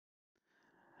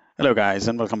Hello guys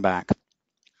and welcome back.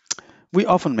 We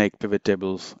often make pivot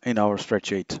tables in our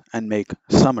spreadsheet and make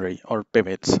summary or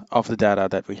pivots of the data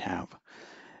that we have.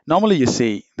 Normally you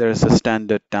see there is a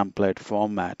standard template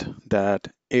format that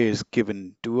is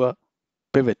given to a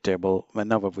pivot table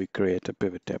whenever we create a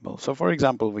pivot table. So for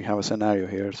example, we have a scenario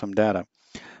here, some data.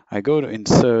 I go to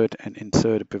insert and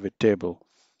insert a pivot table.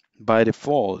 By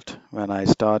default, when I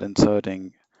start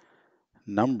inserting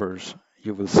numbers,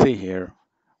 you will see here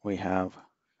we have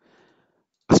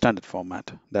a standard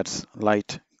format that's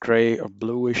light gray or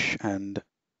bluish and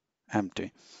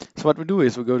empty. So what we do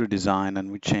is we go to design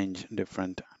and we change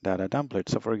different data templates.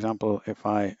 So for example, if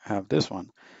I have this one,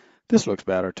 this looks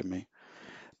better to me.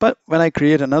 But when I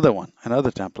create another one,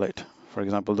 another template, for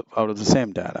example, out of the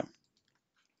same data,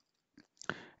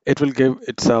 it will give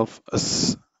itself a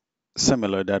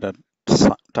similar data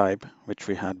type which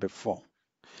we had before.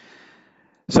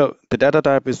 So the data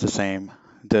type is the same.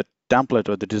 The template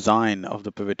or the design of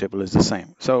the pivot table is the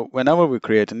same. So whenever we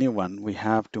create a new one, we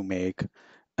have to make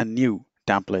a new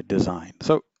template design.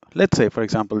 So let's say, for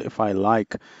example, if I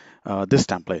like this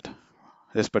template,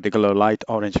 this particular light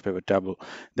orange pivot table,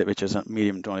 which is a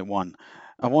medium 21,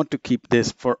 I want to keep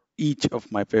this for each of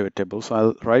my pivot tables. So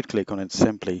I'll right click on it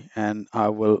simply and I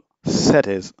will set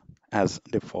it as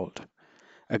default.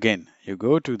 Again, you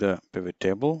go to the pivot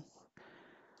table,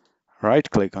 right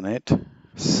click on it,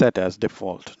 set as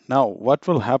default. Now what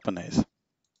will happen is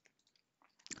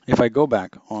if I go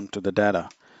back onto the data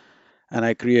and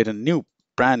I create a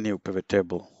brand new pivot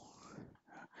table,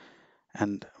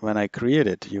 and when I create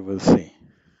it, you will see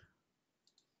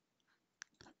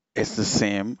it's the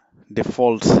same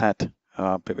default set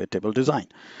pivot table design.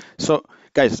 So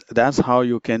guys, that's how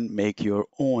you can make your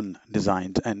own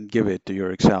designs and give it to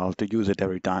your Excel to use it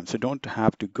every time. So don't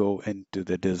have to go into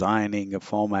the designing or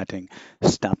formatting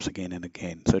steps again and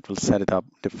again. So it will set it up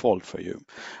default for you.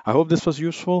 I hope this was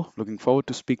useful. Looking forward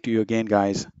to speak to you again,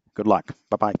 guys. Good luck.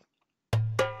 Bye-bye.